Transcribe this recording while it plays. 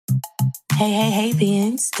Hey,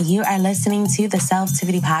 beings. You are listening to the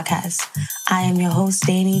Self-Tivity Podcast. I am your host,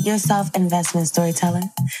 Danny, your self-investment storyteller.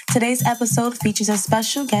 Today's episode features a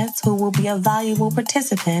special guest who will be a valuable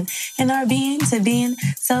participant in our Being to Being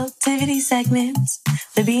Self-Tivity segments.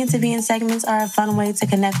 The Being to Being segments are a fun way to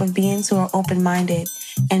connect with beings who are open-minded,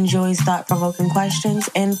 enjoys thought-provoking questions,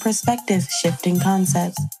 and perspective-shifting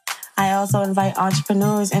concepts. I also invite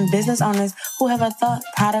entrepreneurs and business owners who have a thought,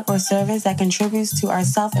 product, or service that contributes to our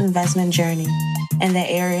self-investment journey in the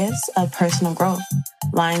areas of personal growth,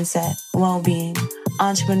 mindset, well-being,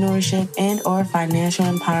 entrepreneurship, and or financial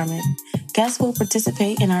empowerment. Guests will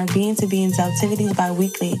participate in our Being to Being Self-Tivities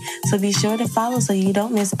bi-weekly, so be sure to follow so you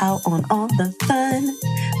don't miss out on all the fun.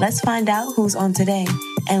 Let's find out who's on today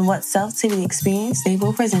and what self-tivity experience they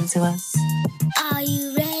will present to us. Are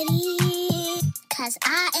you ready? 'Cause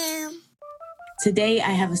I am. Today, I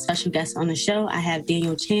have a special guest on the show. I have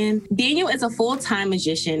Daniel Chan. Daniel is a full-time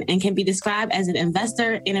magician and can be described as an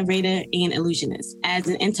investor, innovator, and illusionist. As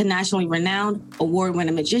an internationally renowned,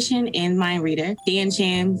 award-winning magician and mind reader, Dan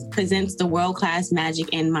Chan presents the world-class magic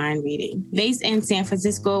and mind reading. Based in San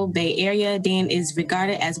Francisco Bay Area, Dan is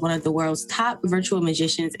regarded as one of the world's top virtual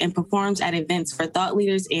magicians and performs at events for thought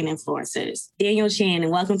leaders and influencers. Daniel Chan,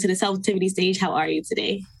 welcome to the Self-Tivity stage. How are you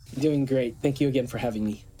today? Doing great. Thank you again for having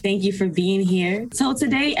me. Thank you for being here. So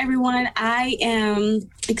today, everyone, I am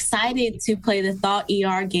excited to play the Thought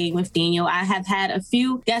ER game with Daniel. I have had a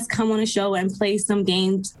few guests come on the show and play some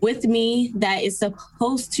games with me that is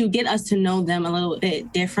supposed to get us to know them a little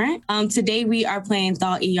bit different. Today, we are playing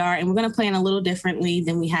Thought ER, and we're going to play it a little differently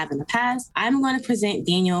than we have in the past. I'm going to present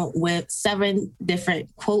Daniel with 7 different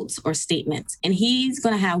quotes or statements, and he's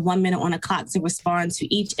going to have 1 minute on the clock to respond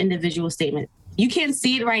to each individual statement. You can't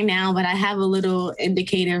see it right now, but I have a little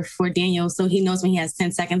indicator for Daniel so he knows when he has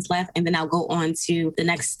 10 seconds left, and then I'll go on to the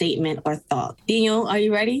next statement or thought. Daniel, are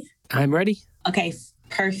you ready? I'm ready. Okay,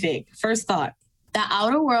 perfect. First thought. The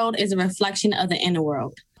outer world is a reflection of the inner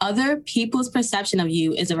world. Other people's perception of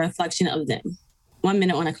you is a reflection of them. 1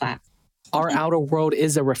 minute on the clock. Our outer world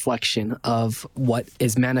is a reflection of what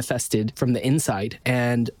is manifested from the inside.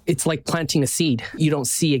 And it's like planting a seed. You don't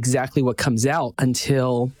see exactly what comes out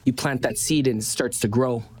until you plant that seed and it starts to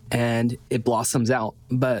grow and it blossoms out.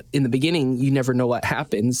 But in the beginning, you never know what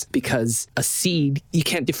happens because a seed, you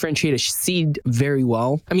can't differentiate a seed very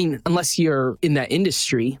well. I mean, unless you're in that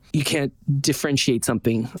industry, you can't differentiate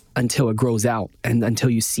something until it grows out and until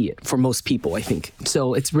you see it, for most people, I think.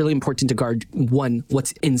 So it's really important to guard, one,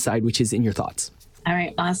 what's inside, which is in your thoughts. All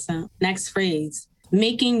right, awesome. Next phrase,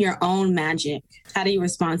 making your own magic. How do you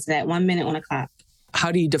respond to that? 1 minute on the clock.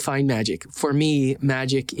 How do you define magic? For me,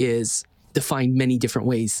 magic is defined many different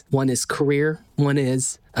ways. One is career, one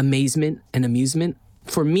is amazement and amusement.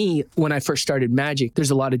 For me, when I first started magic,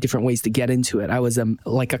 there's a lot of different ways to get into it. I was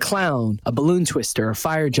like a clown, a balloon twister, a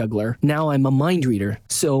fire juggler. Now I'm a mind reader.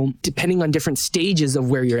 So depending on different stages of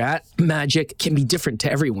where you're at, magic can be different to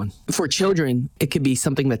everyone. For children, it could be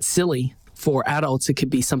something that's silly. For adults, it could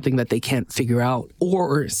be something that they can't figure out,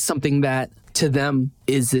 or something that to them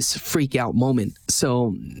is this freak out moment.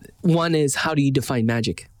 So one is, how do you define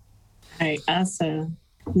magic? All right, awesome.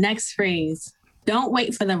 Next phrase. Don't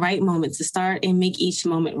wait for the right moment to start and make each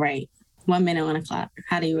moment right. 1 minute on the clock.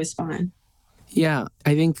 How do you respond? Yeah,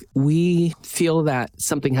 I think we feel that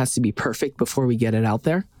something has to be perfect before we get it out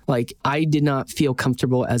there. Like, I did not feel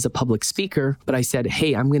comfortable as a public speaker, but I said,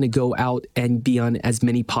 hey, I'm going to go out and be on as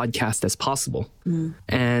many podcasts as possible.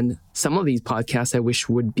 And some of these podcasts I wish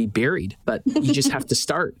would be buried, but you just have to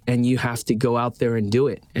start and you have to go out there and do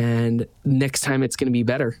it. And next time it's going to be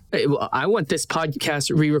better. I want this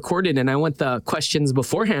podcast re-recorded and I want the questions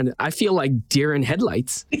beforehand. I feel like deer in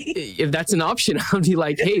headlights. If that's an option, I'll be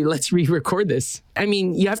like, hey, let's re-record this. I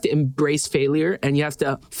mean, you have to embrace failure and you have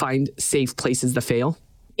to find safe places to fail.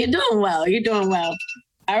 You're doing well. You're doing well.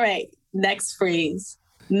 All right. Next phrase.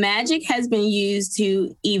 Magic has been used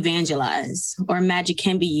to evangelize, or magic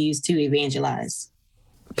can be used to evangelize.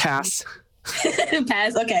 Pass.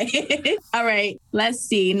 Pass. Okay. All right. Let's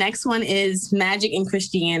see. Next one is magic in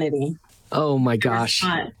Christianity. Oh my gosh.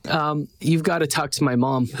 You've got to talk to my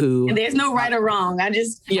mom who... There's no right or wrong. I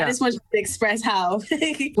just want you to express how.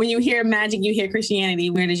 When you hear magic, you hear Christianity.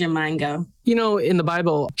 Where does your mind go? You know, in the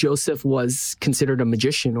Bible, Joseph was considered a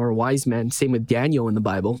magician or a wise man. Same with Daniel in the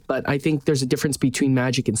Bible. But I think there's a difference between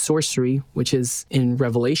magic and sorcery, which is in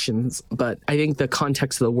Revelations. But I think the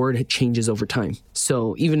context of the word changes over time.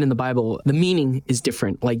 So even in the Bible, the meaning is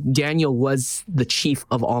different. Like Daniel was the chief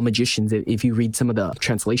of all magicians, if you read some of the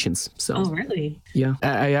translations. So, oh, really? Yeah.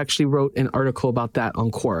 I actually wrote an article about that on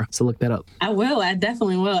Quora. So look that up. I will. I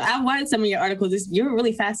definitely will. I watched some of your articles. You're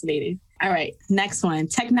really fascinating. All right. Next one.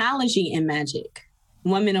 Technology and magic.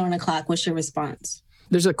 1 minute on the clock. What's your response?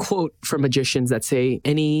 There's a quote from magicians that say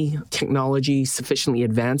any technology sufficiently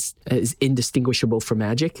advanced is indistinguishable from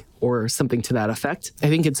magic or something to that effect. I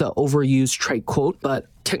think it's an overused trite quote, but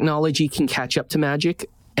technology can catch up to magic.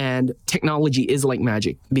 And technology is like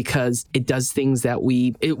magic because it does things that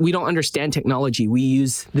we don't understand technology. We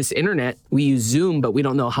use this internet, we use Zoom, but we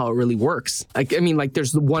don't know how it really works.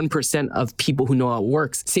 There's 1% of people who know how it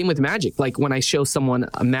works. Same with magic. Like when I show someone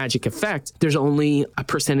a magic effect, there's only a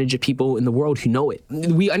percentage of people in the world who know it.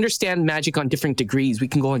 We understand magic on different degrees. We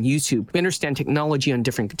can go on YouTube. We understand technology on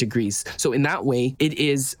different degrees. So in that way, it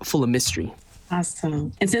is full of mystery.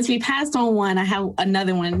 Awesome. And since we passed on one, I have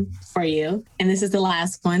another one for you. And this is the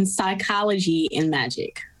last one, psychology and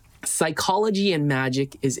magic. Psychology and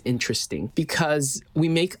magic is interesting because we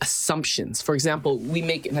make assumptions. For example, we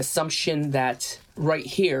make an assumption that right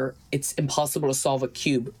here, it's impossible to solve a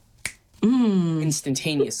cube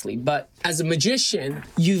instantaneously. But as a magician,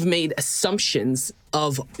 you've made assumptions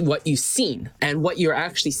of what you've seen. And what you're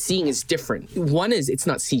actually seeing is different. One is it's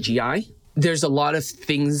not CGI. There's a lot of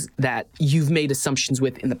things that you've made assumptions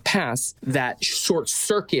with in the past that short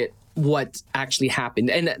circuit what actually happened.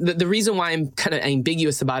 And the reason why I'm kind of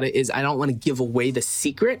ambiguous about it is I don't want to give away the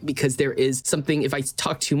secret because there is something, if I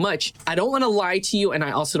talk too much, I don't want to lie to you and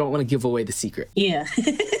I also don't want to give away the secret. Yeah.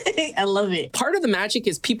 I love it. Part of the magic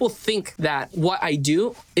is people think that what I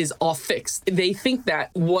do is all fixed. They think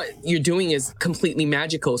that what you're doing is completely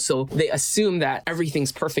magical. So they assume that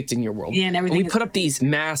everything's perfect in your world. Yeah, and everything. And we put up these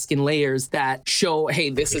masks and layers that show,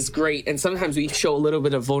 hey, this is great. And sometimes we show a little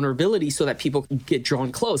bit of vulnerability so that people get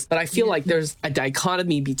drawn close. But I feel like there's a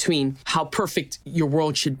dichotomy between how perfect your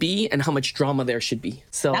world should be and how much drama there should be.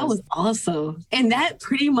 So that was awesome. And that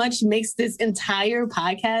pretty much makes this entire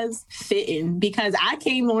podcast fit in because I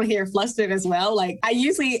came on here flustered as well. Like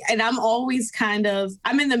I'm always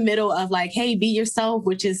I'm in the middle of like, hey, be yourself,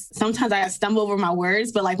 which is sometimes I stumble over my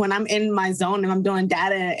words. But like when I'm in my zone and I'm doing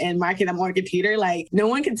data and marketing, I'm on a computer, like no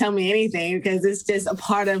one can tell me anything because it's just a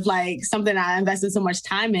part of like something I invested so much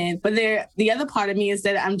time in. But the other part of me is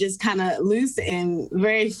that I'm just kind of loose and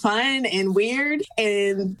very fun and weird.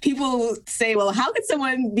 And people say, well, how could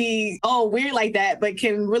someone be weird like that, but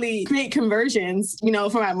can really create conversions,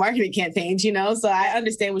 for my marketing campaigns, So I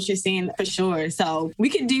understand what you're saying for sure. So we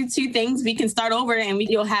can do two things. We can start over and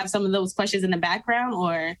you'll have some of those questions in the background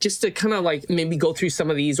or just to kind of like maybe go through some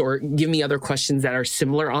of these or give me other questions that are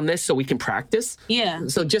similar on this so we can practice. Yeah.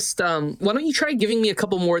 So just why don't you try giving me a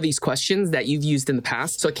couple more of these questions that you've used in the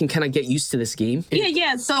past so I can kind of get used to this game?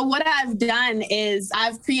 Yeah. So what I've done is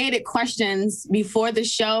I've created questions before the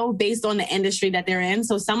show based on the industry that they're in.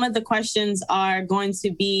 So some of the questions are going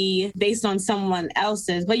to be based on someone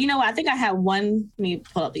else's. But you know what? I think I have one. Let me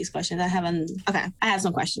pull up these questions. I have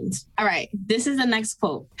some questions. All right. This is the next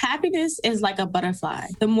quote. Happiness is like a butterfly.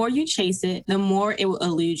 The more you chase it, the more it will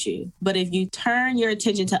elude you. But if you turn your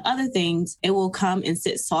attention to other things, it will come and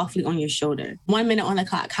sit softly on your shoulder. 1 minute on the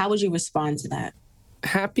clock. How would you respond to that?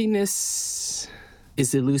 Happiness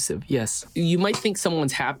is elusive, yes. You might think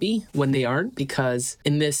someone's happy when they aren't because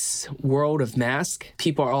in this world of mask,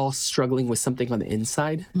 people are all struggling with something on the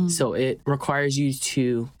inside. So it requires you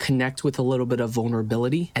to connect with a little bit of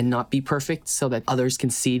vulnerability and not be perfect so that others can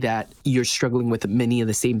see that you're struggling with many of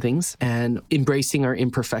the same things. And embracing our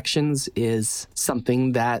imperfections is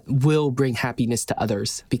something that will bring happiness to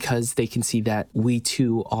others because they can see that we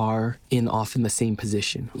too are in often the same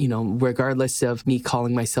position. Regardless of me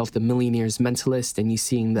calling myself the millionaire's mentalist and you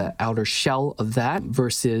seeing the outer shell of that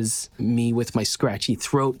versus me with my scratchy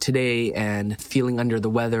throat today and feeling under the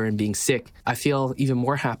weather and being sick. I feel even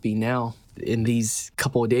more happy now in these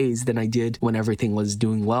couple of days than I did when everything was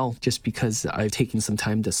doing well, just because I've taken some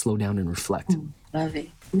time to slow down and reflect. Love it.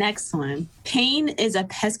 Next one. Pain is a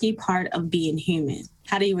pesky part of being human.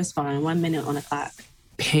 How do you respond? 1 minute on the clock.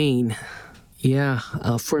 Pain. Yeah.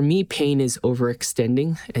 For me, pain is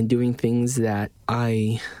overextending and doing things that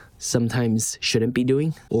I sometimes shouldn't be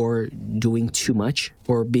doing or doing too much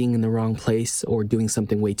or being in the wrong place or doing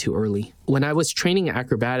something way too early. When I was training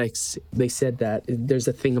acrobatics, they said that there's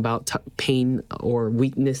a thing about pain or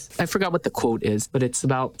weakness. I forgot what the quote is, but it's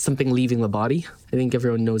about something leaving the body. I think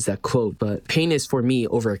everyone knows that quote, but pain is for me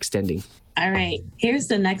overextending. All right, here's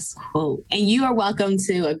the next quote. And you are welcome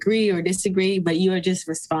to agree or disagree, but you are just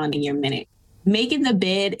responding your minute. Making the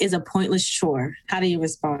bed is a pointless chore. How do you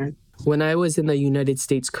respond? When I was in the United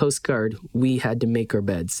States Coast Guard, we had to make our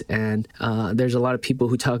beds. And there's a lot of people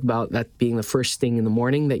who talk about that being the first thing in the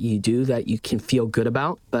morning that you do that you can feel good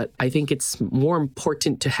about. But I think it's more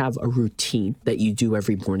important to have a routine that you do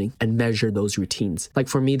every morning and measure those routines. Like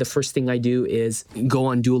for me, the first thing I do is go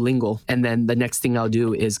on Duolingo. And then the next thing I'll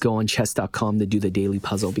do is go on chess.com to do the daily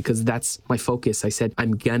puzzle, because that's my focus. I said,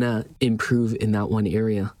 I'm gonna improve in that one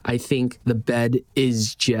area. I think the bed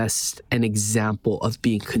is just an example of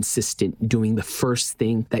being consistent, doing the first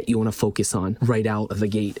thing that you want to focus on right out of the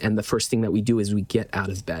gate. And the first thing that we do is we get out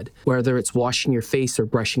of bed. Whether it's washing your face or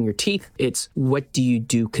brushing your teeth, it's what do you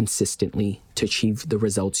do consistently to achieve the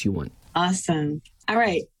results you want. Awesome. All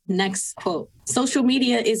right. Next quote. Social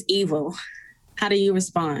media is evil. How do you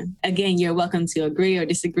respond? Again, you're welcome to agree or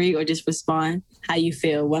disagree or just respond how you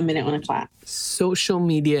feel. 1 minute on the clock. Social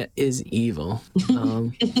media is evil.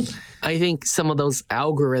 I think some of those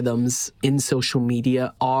algorithms in social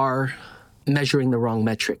media are measuring the wrong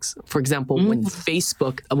metrics. For example,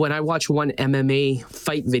 when I watch one MMA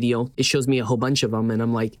fight video, it shows me a whole bunch of them and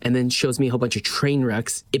I'm like, and then shows me a whole bunch of train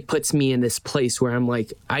wrecks. It puts me in this place where I'm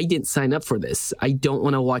like, I didn't sign up for this. I don't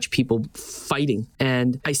want to watch people fighting.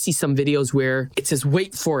 And I see some videos where it says,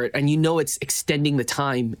 wait for it. And you know, it's extending the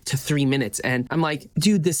time to 3 minutes. And I'm like,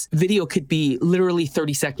 dude, this video could be literally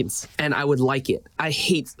 30 seconds and I would like it. I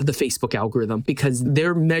hate the Facebook algorithm because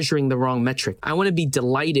they're measuring the wrong metric. I want to be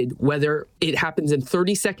delighted whether it happens in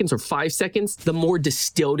 30 seconds or 5 seconds. The more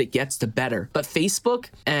distilled it gets, the better. But Facebook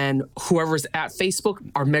and whoever's at Facebook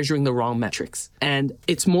are measuring the wrong metrics. And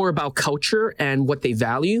it's more about culture and what they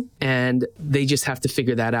value. And they just have to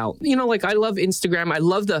figure that out. You know, like I love Instagram. I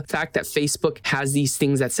love the fact that Facebook has these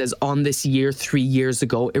things that says on this year, 3 years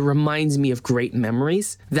ago. It reminds me of great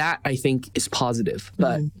memories. That I think is positive.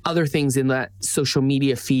 But other things in that social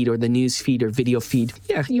media feed or the news feed or video feed,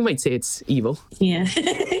 yeah, you might say it's evil. Yeah.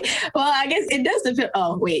 Well, I guess it does depend.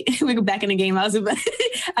 Oh, wait, we go back in the game. I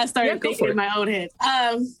started thinking in my own head.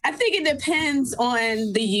 I think it depends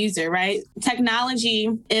on the user, right? Technology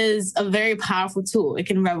is a very powerful tool. It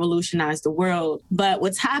can revolutionize the world. But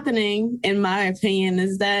what's happening, in my opinion,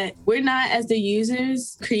 is that we're not, as the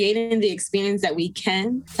users, creating the experience that we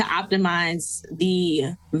can to optimize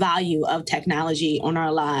the value of technology on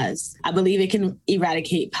our lives. I believe it can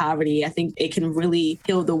eradicate poverty. I think it can really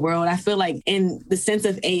heal the world. I feel like in the sense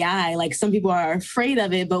of AI, like some people are afraid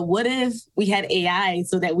of it, but what if we had AI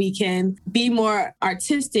so that we can be more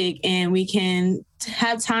artistic and we can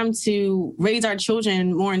have time to raise our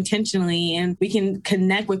children more intentionally and we can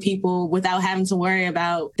connect with people without having to worry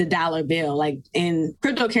about the dollar bill. Like in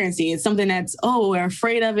cryptocurrency, it's something that's, we're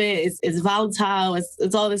afraid of it. It's volatile.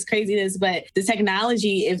 It's all this craziness. But the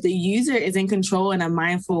technology, if the user is in control in a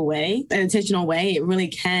mindful way, an intentional way, it really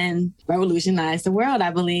can revolutionize the world,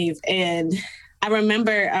 I believe. And I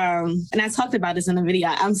remember, and I talked about this in a video.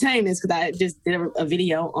 I'm saying this because I just did a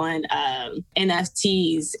video on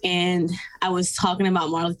NFTs, and I was talking about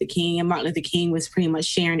Martin Luther King, and Martin Luther King was pretty much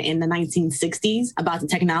sharing in the 1960s about the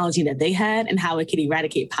technology that they had and how it could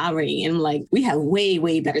eradicate poverty. And like, we have way,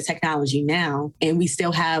 way better technology now, and we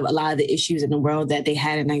still have a lot of the issues in the world that they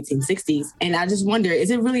had in the 1960s. And I just wonder, is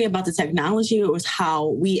it really about the technology, or is how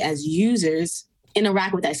we as users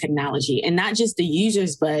interact with that technology? And not just the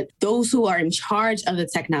users, but those who are in charge of the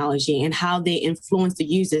technology and how they influence the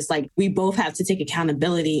users. Like, we both have to take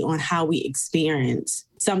accountability on how we experience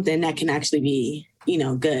something that can actually be,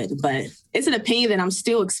 good. But it's an opinion that I'm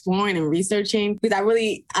still exploring and researching,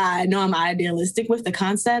 because I know I'm idealistic with the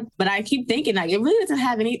concept, but I keep thinking like it really doesn't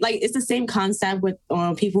have any, like, it's the same concept with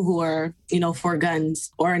people who are, for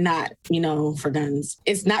guns or not, for guns.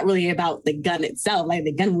 It's not really about the gun itself. Like,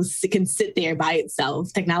 the gun can sit there by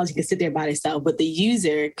itself. Technology can sit there by itself, but the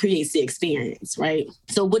user creates the experience, right?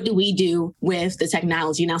 So what do we do with the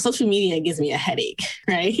technology? Now, social media gives me a headache,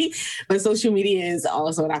 right? But social media is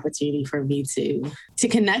also an opportunity for me to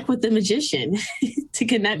connect with the magician, to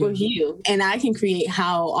connect with you. And I can create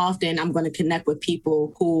how often I'm going to connect with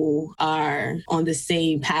people who are on the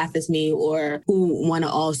same path as me or who want to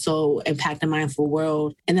also impact the mindful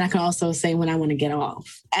world. And then I can also say when I want to get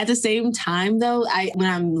off. At the same time, though, when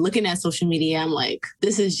I'm looking at social media, I'm like,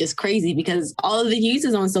 this is just crazy because all of the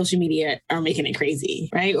users on social media are making it crazy,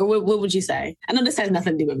 right? Or what would you say? I know this has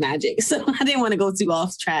nothing to do with magic, so I didn't want to go too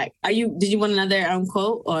off track. Did you want another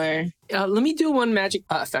quote or? Let me do one magic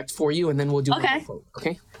effect for you, and then we'll do one quote.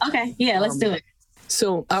 Okay. Okay. Yeah, let's do it.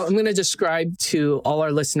 So I'm going to describe to all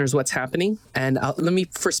our listeners what's happening. And let me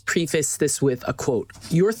first preface this with a quote.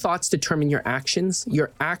 Your thoughts determine your actions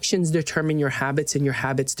determine your habits, and your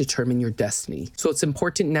habits determine your destiny. So it's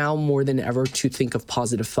important now more than ever to think of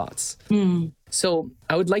positive thoughts. So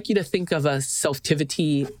I would like you to think of a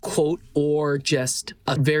Selftivity quote or just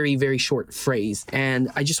a very, very short phrase. And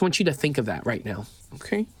I just want you to think of that right now.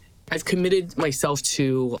 Okay? I've committed myself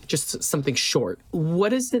to just something short.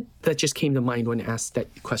 What is it that just came to mind when I asked that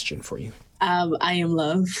question for you? I am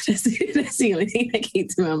loved. That's the only thing that came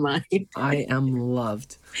to my mind. I am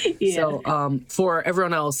loved. Yeah. So for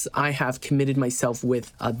everyone else, I have committed myself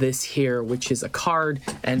with this here, which is a card.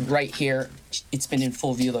 And right here, it's been in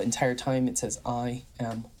full view the entire time. It says, I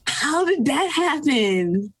am. How did that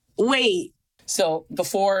happen? Wait. So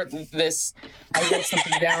before this, I wrote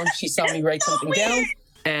something down. She saw me write something down.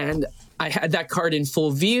 And I had that card in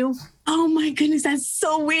full view. Oh my goodness, that's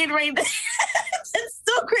so weird right there. That's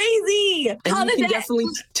so crazy. And you can definitely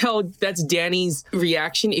tell that's Danny's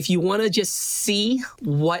reaction. If you want to just see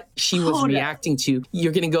what she was reacting to,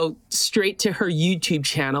 you're going to go straight to her YouTube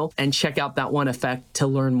channel and check out that one effect to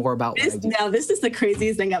learn more about what I do. Now, this is the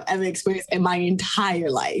craziest thing I've ever experienced in my entire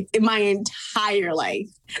life.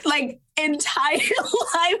 Like, entire life.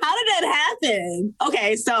 How did that happen?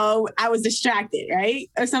 Okay, so I was distracted, right?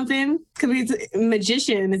 Or something. Because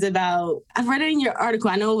magician is about, I've read it in your article.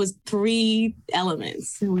 I know it was 3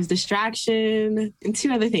 elements. It was distraction and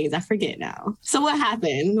 2 other things. I forget now. So what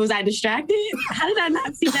happened? Was I distracted? How did I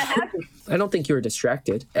not see that happen? I don't think you were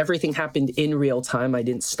distracted. Everything happened in real time. I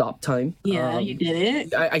didn't stop time. Yeah, you did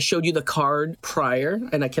it. I showed you the card prior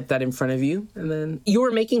and I kept that in front of you. And then you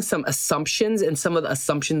were making some assumptions, and some of the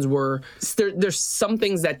assumptions were, there's some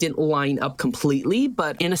things that didn't line up completely,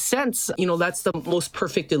 but in a sense, that's the most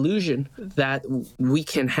perfect illusion that we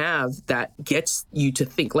can have that gets you to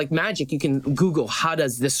think. Like magic, you can Google, how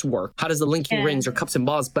does this work? How does the linking rings or cups and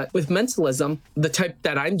balls? But with mentalism, the type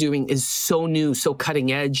that I'm doing is so new, so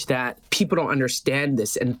cutting edge that people don't understand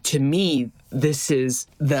this. And to me, this is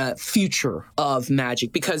the future of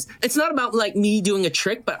magic, because it's not about like me doing a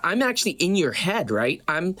trick, but I'm actually in your head, right?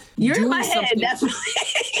 You're in my head, definitely.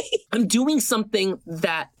 I'm doing something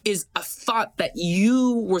that is a thought that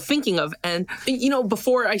you were thinking of. And,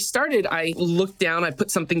 before I started, I looked down, I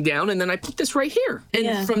put something down, and then I put this right here.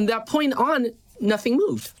 And from that point on, nothing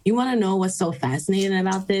moved. You want to know what's so fascinating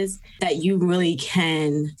about this? That you really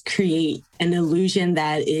can create an illusion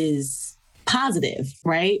that is positive,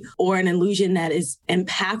 right? Or an illusion that is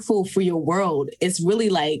impactful for your world. It's really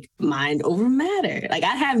like mind over matter. Like,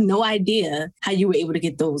 I have no idea how you were able to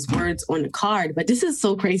get those words on the card, but this is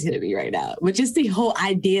so crazy to me right now. But just the whole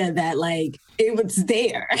idea that like it was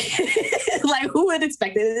there. Like, who would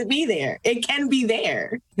expect it to be there? It can be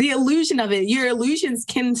there. The illusion of it, your illusions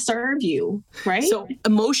can serve you, right? So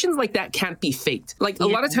emotions like that can't be faked. Like a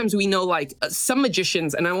lot of times we know like some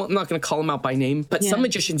magicians, and I'm not going to call them out by name, but some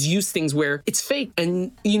magicians use things where it's fake.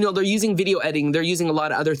 And, they're using video editing. They're using a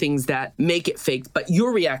lot of other things that make it fake, but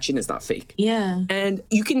your reaction is not fake. Yeah. And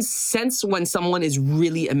you can sense when someone is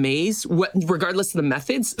really amazed, regardless of the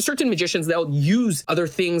methods. Certain magicians, they'll use other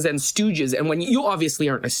things and stooges. And when you obviously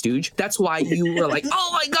aren't a stooge, that's why you were like, oh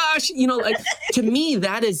my gosh, to me,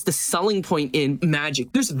 that is the selling point in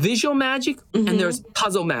magic. There's visual magic and there's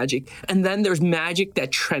puzzle magic. And then there's magic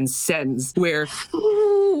that transcends, where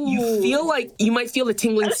you feel like you might feel the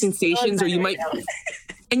tingling sensations, or you might,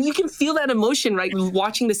 and you can feel that emotion, right?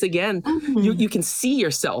 Watching this again, you can see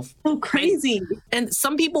yourself. So crazy. And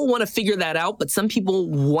some people want to figure that out, but some people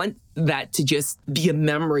want that to just be a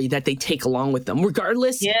memory that they take along with them.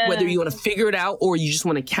 Regardless, whether you want to figure it out or you just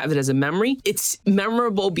want to have it as a memory, it's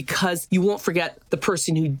memorable because you won't forget the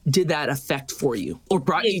person who did that effect for you or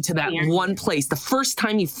brought you to that one place. The first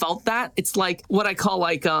time you felt that, it's like what I call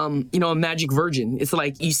like, a magic virgin. It's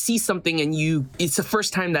like you see something and it's the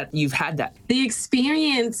first time that you've had that. The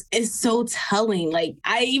experience is so telling. Like,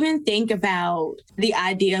 I even think about the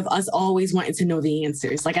idea of us always wanting to know the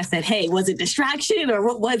answers. Like I said, hey, was it distraction or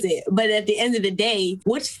what was it? But at the end of the day,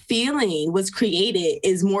 what feeling was created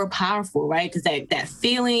is more powerful, right? Because that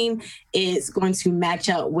feeling is going to match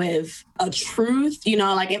up with a truth.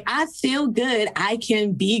 Like if I feel good, I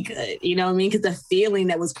can be good. You know what I mean? Because the feeling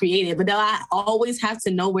that was created. But I always have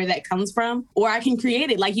to know where that comes from, or I can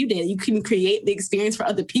create it like you did. You can create the experience for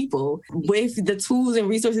other people with the tools and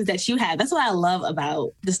resources that you have. That's what I love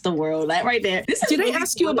about just the world. That right there. Did I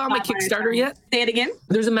ask you about my Kickstarter yet? Say it again.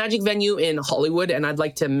 There's a magic venue in Hollywood, and I'd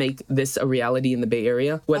like to make this a reality in the Bay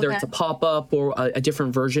Area, whether it's a pop-up or a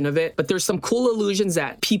different version of it. But there's some cool illusions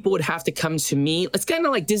that people would have to come to me. It's kind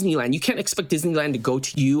of like Disneyland. You can't can't expect Disneyland to go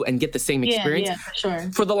to you and get the same experience. Yeah, for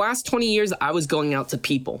sure. For the last 20 years, I was going out to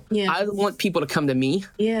people. Yeah. I want people to come to me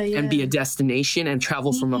and be a destination and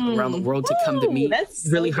travel from up around the world to come to me. That's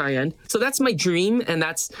really high end. So that's my dream. And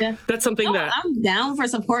that's something that I'm down for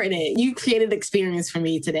supporting it. You created experience for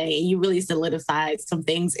me today. And you really solidified some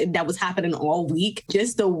things that was happening all week,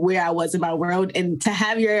 just the where I was in my world. And to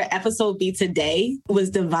have your episode be today was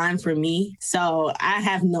divine for me. So I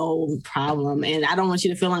have no problem. And I don't want you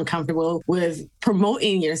to feel uncomfortable with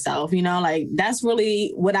promoting yourself. You know, like that's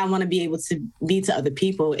really what I want to be able to be to other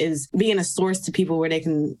people, is being a source to people where they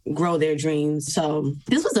can grow their dreams. So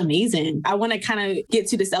this was amazing. I want to kind of get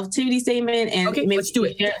to the self-activity statement and maybe let's do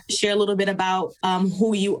it. Share a little bit about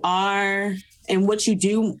who you are and what you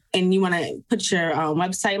do. And you want to put your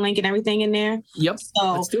website link and everything in there. Yep.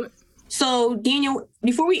 So let's do it. So, Daniel,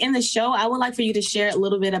 before we end the show, I would like for you to share a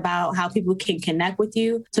little bit about how people can connect with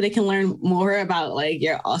you so they can learn more about like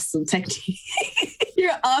your awesome technique,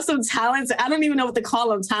 your awesome talents. I don't even know what to call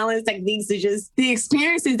them, talents, techniques, are just the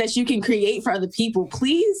experiences that you can create for other people.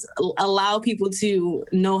 Please allow people to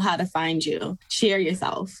know how to find you. Share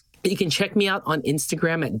yourself. You can check me out on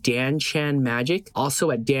Instagram at Dan Chan Magic,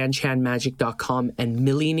 also at danchanmagic.com and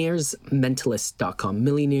millionairesmentalist.com,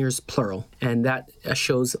 millionaires plural. And that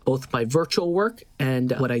shows both my virtual work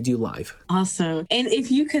and what I do live. Awesome. And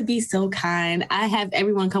if you could be so kind, I have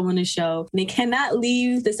everyone come on the show. They cannot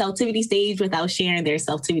leave the Selftivity stage without sharing their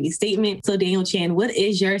Selftivity statement. So Daniel Chan, what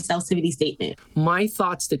is your Selftivity statement? My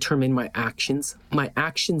thoughts determine my actions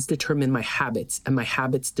determine my habits, and my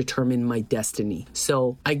habits determine my destiny.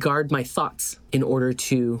 So I guard my thoughts in order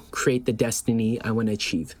to create the destiny I want to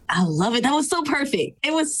achieve. I love it. That was so perfect.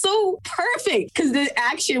 It was so perfect because the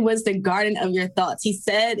action was the garden of your thoughts. He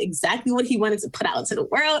said exactly what he wanted to put out into the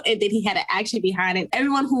world, and then he had an action behind it.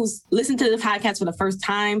 Everyone who's listened to the podcast for the first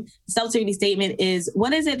time, the Self-activity statement is,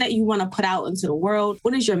 what is it that you want to put out into the world?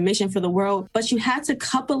 What is your mission for the world? But you had to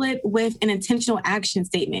couple it with an intentional action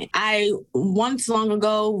statement. I once long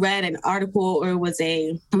ago read an article, or it was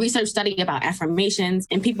a research study about affirmations,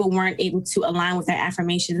 and people weren't able to align with their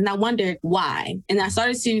affirmations. And I wondered why. And I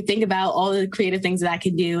started to think about all the creative things that I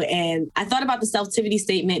could do. And I thought about the Self-activity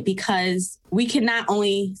statement because we can not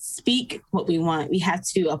only speak what we want, we have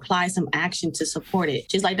to apply some action to support it,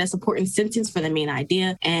 just like that supporting sentence for the main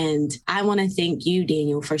idea. And I want to thank you,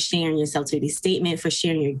 Daniel, for sharing your Self-activity statement, for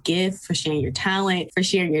sharing your gift, for sharing your talent, for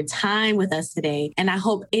sharing your time with us today. And I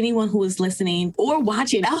hope anyone who is listening or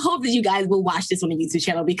watching, I hope that you guys will watch this on the YouTube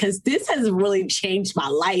channel, because this has really changed my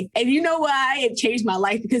life. And you know why it changed my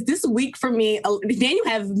life? Because this week for me, Daniel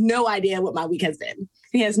has no idea what my week has been.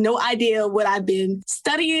 He has no idea what I've been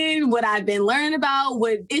studying, what I've been learning about,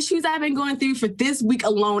 what issues I've been going through for this week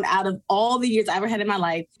alone. Out of all the years I've ever had in my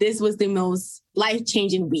life, this was the most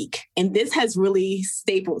life-changing week. And this has really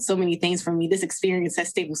stapled so many things for me. This experience has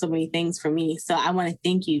stapled so many things for me. So I want to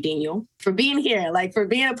thank you, Daniel, for being here, like for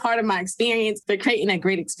being a part of my experience, for creating a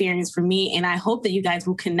great experience for me. And I hope that you guys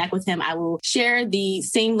will connect with him. I will share the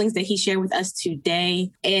same links that he shared with us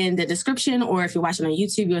today in the description, or if you're watching on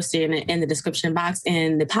YouTube, you'll see it in the description box.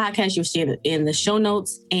 And the podcast, you'll see it in the show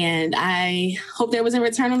notes. And I hope there was a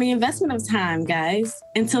return on the investment of time, guys.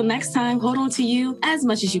 Until next time, hold on to you as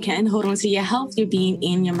much as you can. Hold on to your health, your being,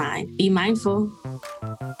 and your mind. Be mindful.